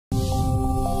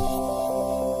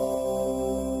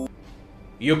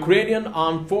Ukrainian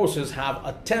armed forces have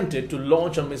attempted to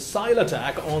launch a missile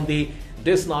attack on the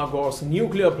Desnogorsk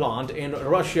nuclear plant in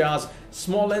Russia's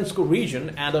Smolensk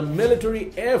region and a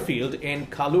military airfield in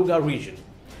Kaluga region,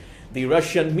 the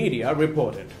Russian media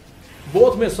reported.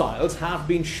 Both missiles have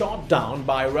been shot down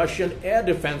by Russian air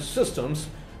defense systems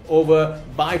over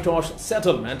Bytosh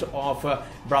settlement of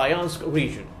Bryansk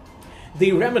region.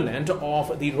 The remnant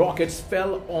of the rockets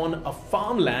fell on a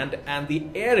farmland and the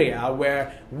area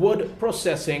where wood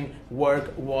processing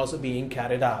work was being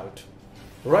carried out.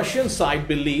 Russian side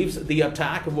believes the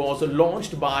attack was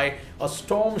launched by a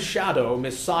Storm Shadow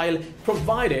missile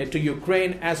provided to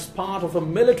Ukraine as part of a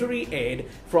military aid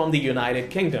from the United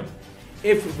Kingdom.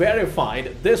 If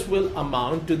verified, this will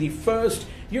amount to the first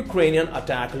Ukrainian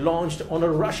attack launched on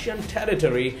a Russian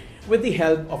territory with the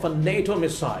help of a NATO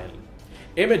missile.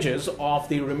 Images of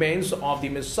the remains of the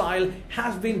missile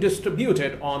have been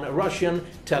distributed on Russian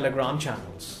Telegram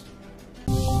channels.